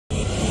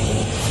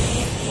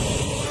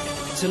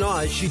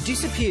Tonight, she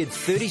disappeared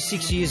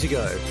 36 years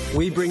ago.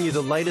 We bring you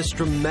the latest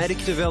dramatic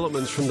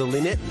developments from the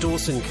Lynette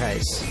Dawson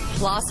case.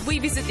 Plus, we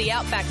visit the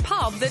Outback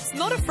pub that's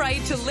not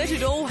afraid to let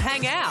it all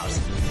hang out.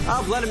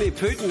 Are Vladimir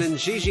Putin and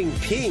Xi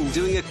Jinping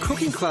doing a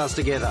cooking class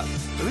together?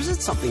 Or is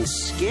it something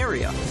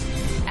scarier?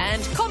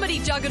 And comedy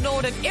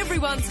juggernaut and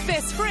everyone's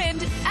best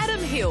friend,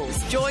 Adam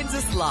Hills, joins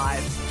us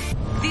live.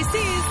 This is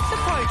The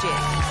Project.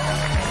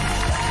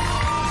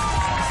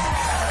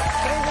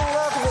 Good evening,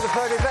 welcome to The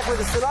Project. Back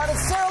with us tonight,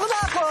 it's Sarah the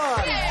Dark One.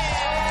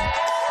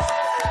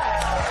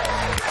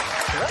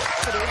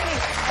 Good evening.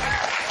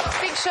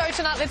 Big show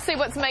tonight. Let's see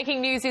what's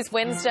making news this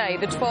Wednesday,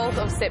 the 12th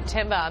of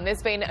September. And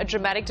there's been a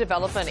dramatic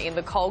development in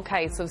the cold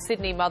case of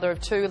Sydney mother of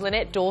two,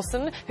 Lynette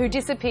Dawson, who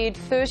disappeared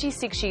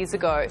 36 years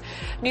ago.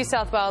 New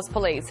South Wales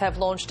Police have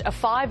launched a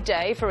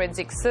 5-day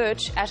forensic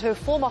search at her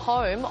former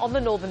home on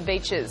the Northern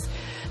Beaches.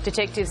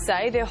 Detectives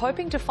say they're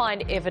hoping to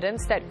find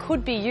evidence that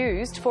could be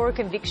used for a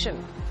conviction.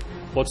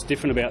 What's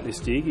different about this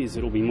dig is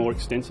it'll be more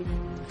extensive.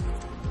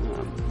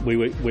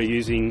 We're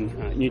using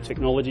new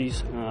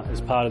technologies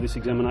as part of this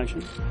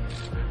examination.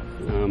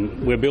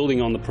 We're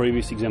building on the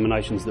previous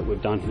examinations that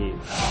we've done here.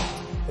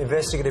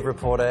 Investigative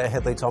reporter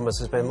Hedley Thomas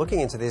has been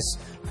looking into this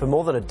for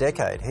more than a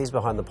decade. He's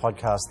behind the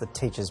podcast The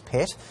Teacher's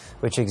Pet,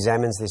 which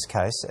examines this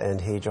case, and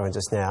he joins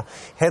us now.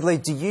 Hedley,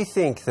 do you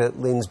think that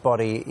Lynn's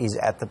body is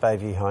at the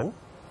Bayview home?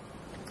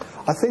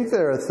 I think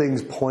there are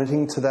things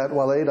pointing to that,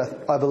 Waleed.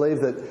 I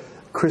believe that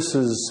Chris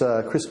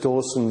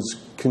Dawson's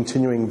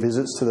continuing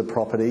visits to the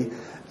property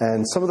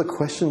and some of the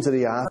questions that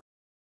he asked